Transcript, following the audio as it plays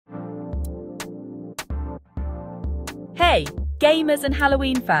Hey, gamers and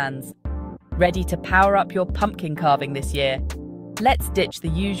Halloween fans! Ready to power up your pumpkin carving this year? Let's ditch the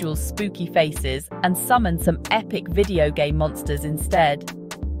usual spooky faces and summon some epic video game monsters instead.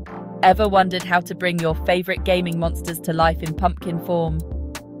 Ever wondered how to bring your favorite gaming monsters to life in pumpkin form?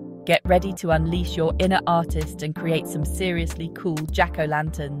 Get ready to unleash your inner artist and create some seriously cool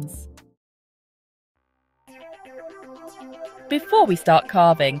jack-o'-lanterns. Before we start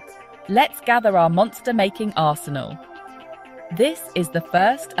carving, let's gather our monster-making arsenal. This is the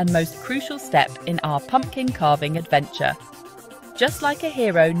first and most crucial step in our pumpkin carving adventure. Just like a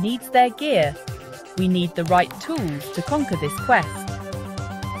hero needs their gear, we need the right tools to conquer this quest.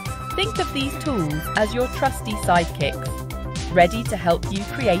 Think of these tools as your trusty sidekicks, ready to help you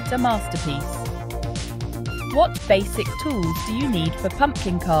create a masterpiece. What basic tools do you need for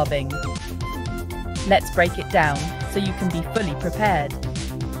pumpkin carving? Let's break it down so you can be fully prepared.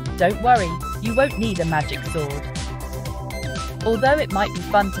 Don't worry, you won't need a magic sword. Although it might be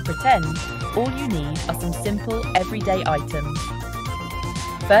fun to pretend, all you need are some simple, everyday items.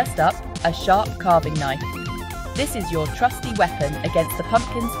 First up, a sharp carving knife. This is your trusty weapon against the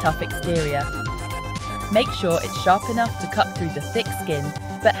pumpkin's tough exterior. Make sure it's sharp enough to cut through the thick skin,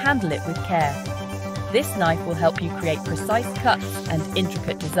 but handle it with care. This knife will help you create precise cuts and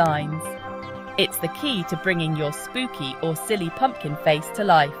intricate designs. It's the key to bringing your spooky or silly pumpkin face to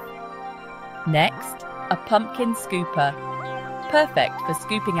life. Next, a pumpkin scooper. Perfect for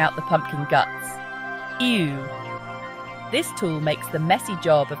scooping out the pumpkin guts. Ew! This tool makes the messy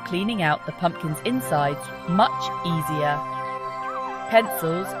job of cleaning out the pumpkin's insides much easier.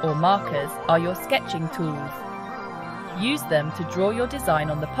 Pencils or markers are your sketching tools. Use them to draw your design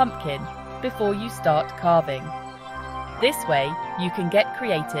on the pumpkin before you start carving. This way, you can get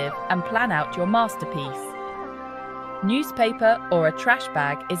creative and plan out your masterpiece. Newspaper or a trash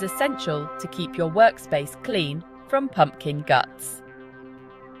bag is essential to keep your workspace clean from pumpkin guts.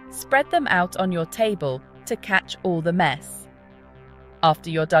 Spread them out on your table to catch all the mess. After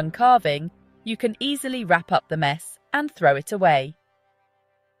you're done carving, you can easily wrap up the mess and throw it away.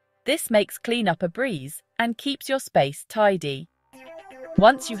 This makes cleanup a breeze and keeps your space tidy.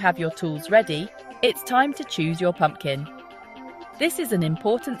 Once you have your tools ready, it's time to choose your pumpkin. This is an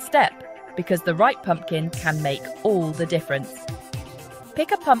important step because the right pumpkin can make all the difference.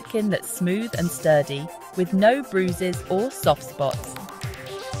 Pick a pumpkin that's smooth and sturdy, with no bruises or soft spots.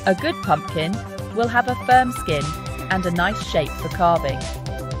 A good pumpkin will have a firm skin and a nice shape for carving.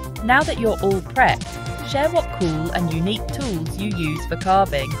 Now that you're all prepped, share what cool and unique tools you use for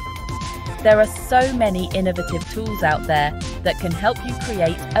carving. There are so many innovative tools out there that can help you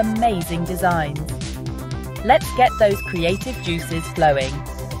create amazing designs. Let's get those creative juices flowing.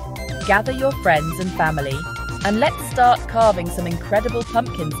 Gather your friends and family, and let's start carving some incredible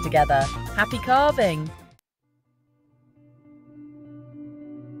pumpkins together. Happy carving!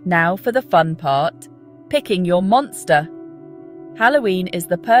 Now for the fun part, picking your monster. Halloween is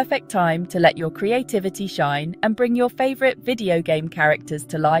the perfect time to let your creativity shine and bring your favourite video game characters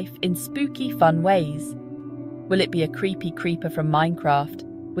to life in spooky, fun ways. Will it be a creepy creeper from Minecraft,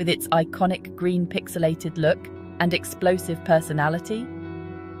 with its iconic green pixelated look and explosive personality?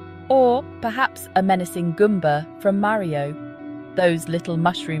 Or perhaps a menacing Goomba from Mario, those little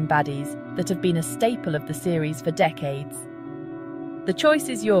mushroom baddies that have been a staple of the series for decades. The choice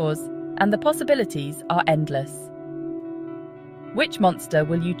is yours, and the possibilities are endless. Which monster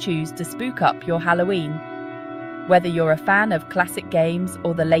will you choose to spook up your Halloween? Whether you're a fan of classic games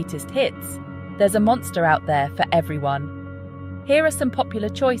or the latest hits, there's a monster out there for everyone. Here are some popular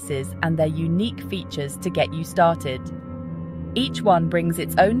choices and their unique features to get you started. Each one brings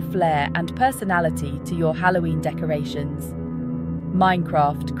its own flair and personality to your Halloween decorations.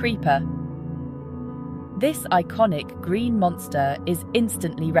 Minecraft Creeper. This iconic green monster is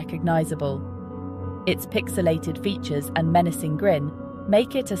instantly recognizable. Its pixelated features and menacing grin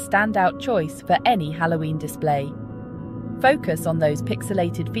make it a standout choice for any Halloween display. Focus on those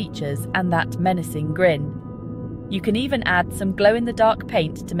pixelated features and that menacing grin. You can even add some glow-in-the-dark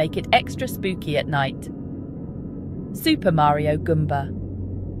paint to make it extra spooky at night. Super Mario Goomba.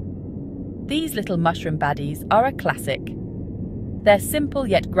 These little mushroom baddies are a classic. Their simple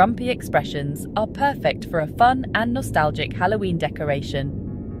yet grumpy expressions are perfect for a fun and nostalgic Halloween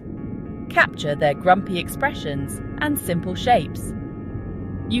decoration. Capture their grumpy expressions and simple shapes.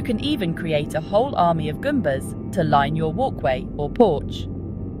 You can even create a whole army of Goombas to line your walkway or porch.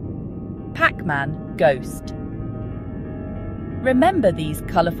 Pac-Man Ghost. Remember these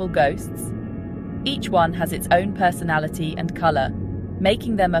colourful ghosts? Each one has its own personality and colour,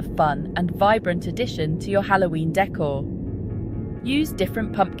 making them a fun and vibrant addition to your Halloween decor. Use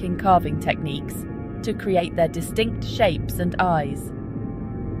different pumpkin carving techniques to create their distinct shapes and eyes.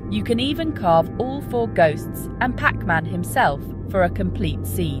 You can even carve all 4 ghosts and Pac-Man himself for a complete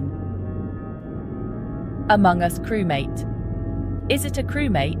scene. Among Us crewmate. Is it a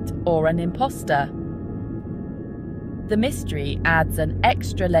crewmate or an imposter? The mystery adds an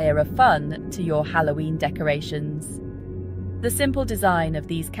extra layer of fun to your Halloween decorations. The simple design of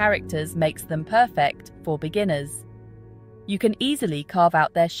these characters makes them perfect for beginners. You can easily carve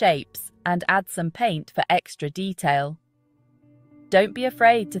out their shapes and add some paint for extra detail. Don't be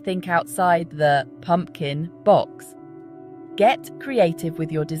afraid to think outside the pumpkin box. Get creative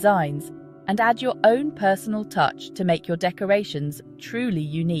with your designs and add your own personal touch to make your decorations truly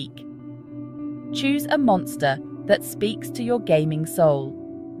unique. Choose a monster that speaks to your gaming soul.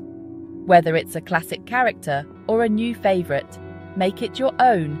 Whether it's a classic character or a new favourite, make it your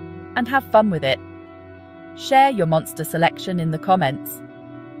own and have fun with it. Share your monster selection in the comments.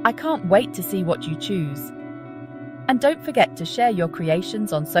 I can't wait to see what you choose. And don't forget to share your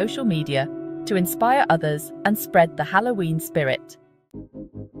creations on social media to inspire others and spread the Halloween spirit.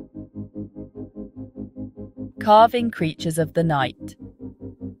 Carving creatures of the night.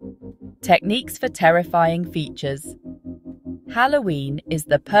 Techniques for terrifying features. Halloween is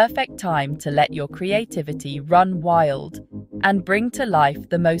the perfect time to let your creativity run wild and bring to life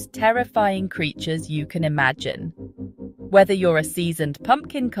the most terrifying creatures you can imagine. Whether you're a seasoned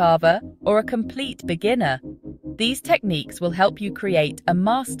pumpkin carver or a complete beginner, these techniques will help you create a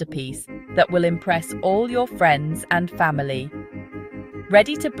masterpiece that will impress all your friends and family.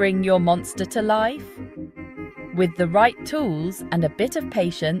 Ready to bring your monster to life? With the right tools and a bit of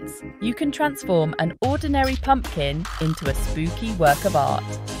patience, you can transform an ordinary pumpkin into a spooky work of art.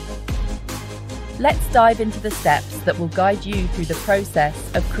 Let's dive into the steps that will guide you through the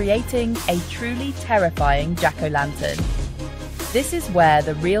process of creating a truly terrifying jack-o'-lantern. This is where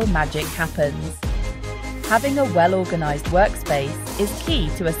the real magic happens. Having a well-organized workspace is key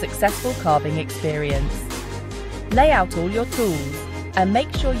to a successful carving experience. Lay out all your tools and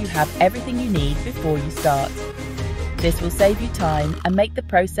make sure you have everything you need before you start. This will save you time and make the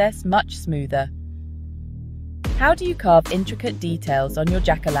process much smoother. How do you carve intricate details on your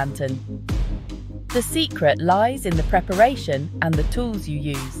jack-o'-lantern? The secret lies in the preparation and the tools you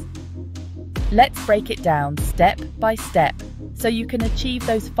use. Let's break it down step by step so you can achieve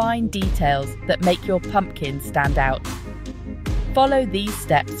those fine details that make your pumpkin stand out. Follow these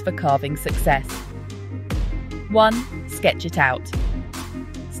steps for carving success. 1. Sketch it out.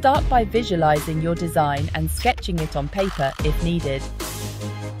 Start by visualizing your design and sketching it on paper if needed.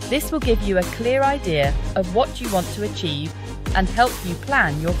 This will give you a clear idea of what you want to achieve and help you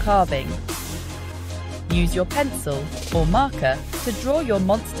plan your carving. Use your pencil or marker to draw your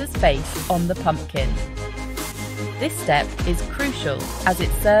monster's face on the pumpkin. This step is crucial as it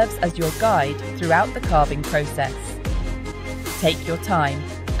serves as your guide throughout the carving process. Take your time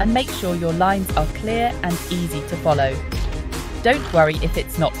and make sure your lines are clear and easy to follow. Don't worry if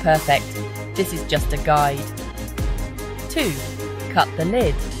it's not perfect, this is just a guide. 2. Cut the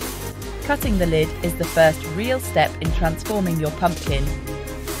lid. Cutting the lid is the first real step in transforming your pumpkin.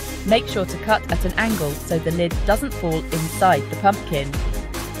 Make sure to cut at an angle so the lid doesn't fall inside the pumpkin.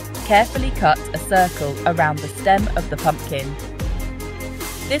 Carefully cut a circle around the stem of the pumpkin.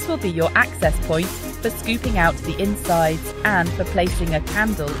 This will be your access point for scooping out the insides and for placing a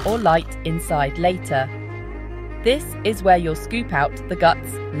candle or light inside later. This is where you'll scoop out the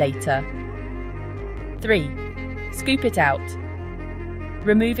guts later. 3. Scoop it out.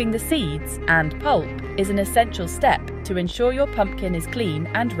 Removing the seeds and pulp is an essential step to ensure your pumpkin is clean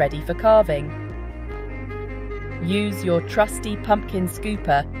and ready for carving. Use your trusty pumpkin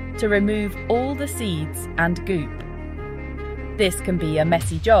scooper to remove all the seeds and goop. This can be a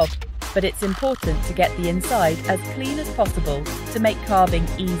messy job, but it's important to get the inside as clean as possible to make carving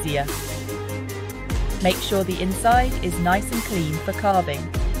easier. Make sure the inside is nice and clean for carving.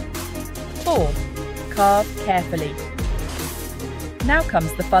 4. Carve carefully. Now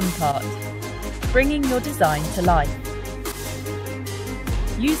comes the fun part, bringing your design to life.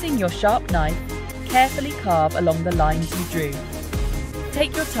 Using your sharp knife, carefully carve along the lines you drew.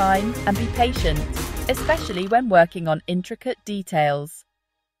 Take your time and be patient, especially when working on intricate details.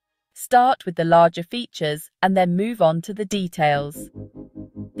 Start with the larger features and then move on to the details.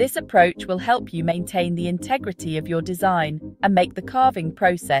 This approach will help you maintain the integrity of your design and make the carving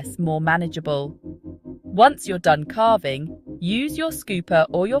process more manageable. Once you're done carving, use your scooper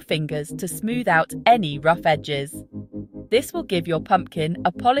or your fingers to smooth out any rough edges. This will give your pumpkin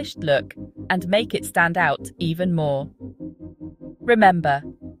a polished look and make it stand out even more. Remember,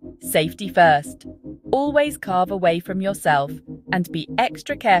 safety first. Always carve away from yourself and be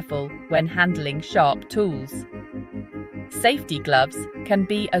extra careful when handling sharp tools. Safety gloves can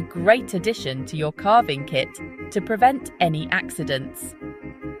be a great addition to your carving kit to prevent any accidents.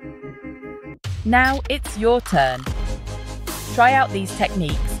 Now it's your turn. Try out these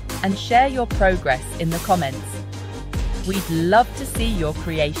techniques and share your progress in the comments. We'd love to see your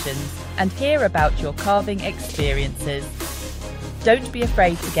creations and hear about your carving experiences. Don't be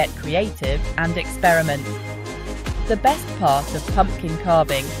afraid to get creative and experiment. The best part of pumpkin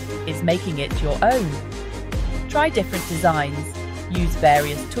carving is making it your own. Try different designs, use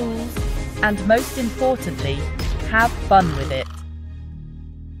various tools, and most importantly, have fun with it.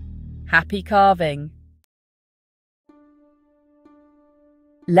 Happy carving!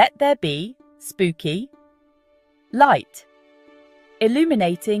 Let there be spooky light,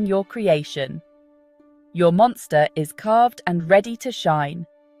 illuminating your creation. Your monster is carved and ready to shine.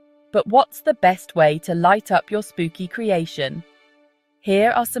 But what's the best way to light up your spooky creation?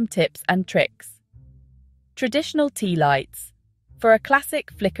 Here are some tips and tricks. Traditional tea lights. For a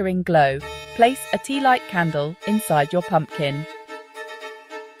classic flickering glow, place a tea light candle inside your pumpkin.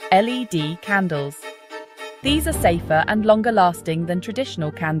 LED candles. These are safer and longer lasting than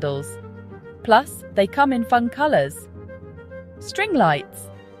traditional candles. Plus, they come in fun colours. String lights.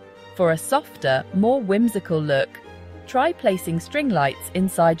 For a softer, more whimsical look, try placing string lights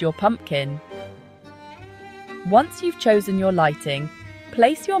inside your pumpkin. Once you've chosen your lighting,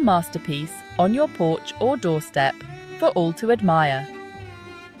 place your masterpiece on your porch or doorstep for all to admire.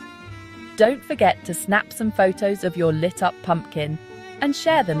 Don't forget to snap some photos of your lit-up pumpkin and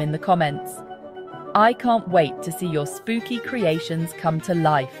share them in the comments. I can't wait to see your spooky creations come to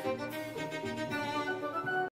life.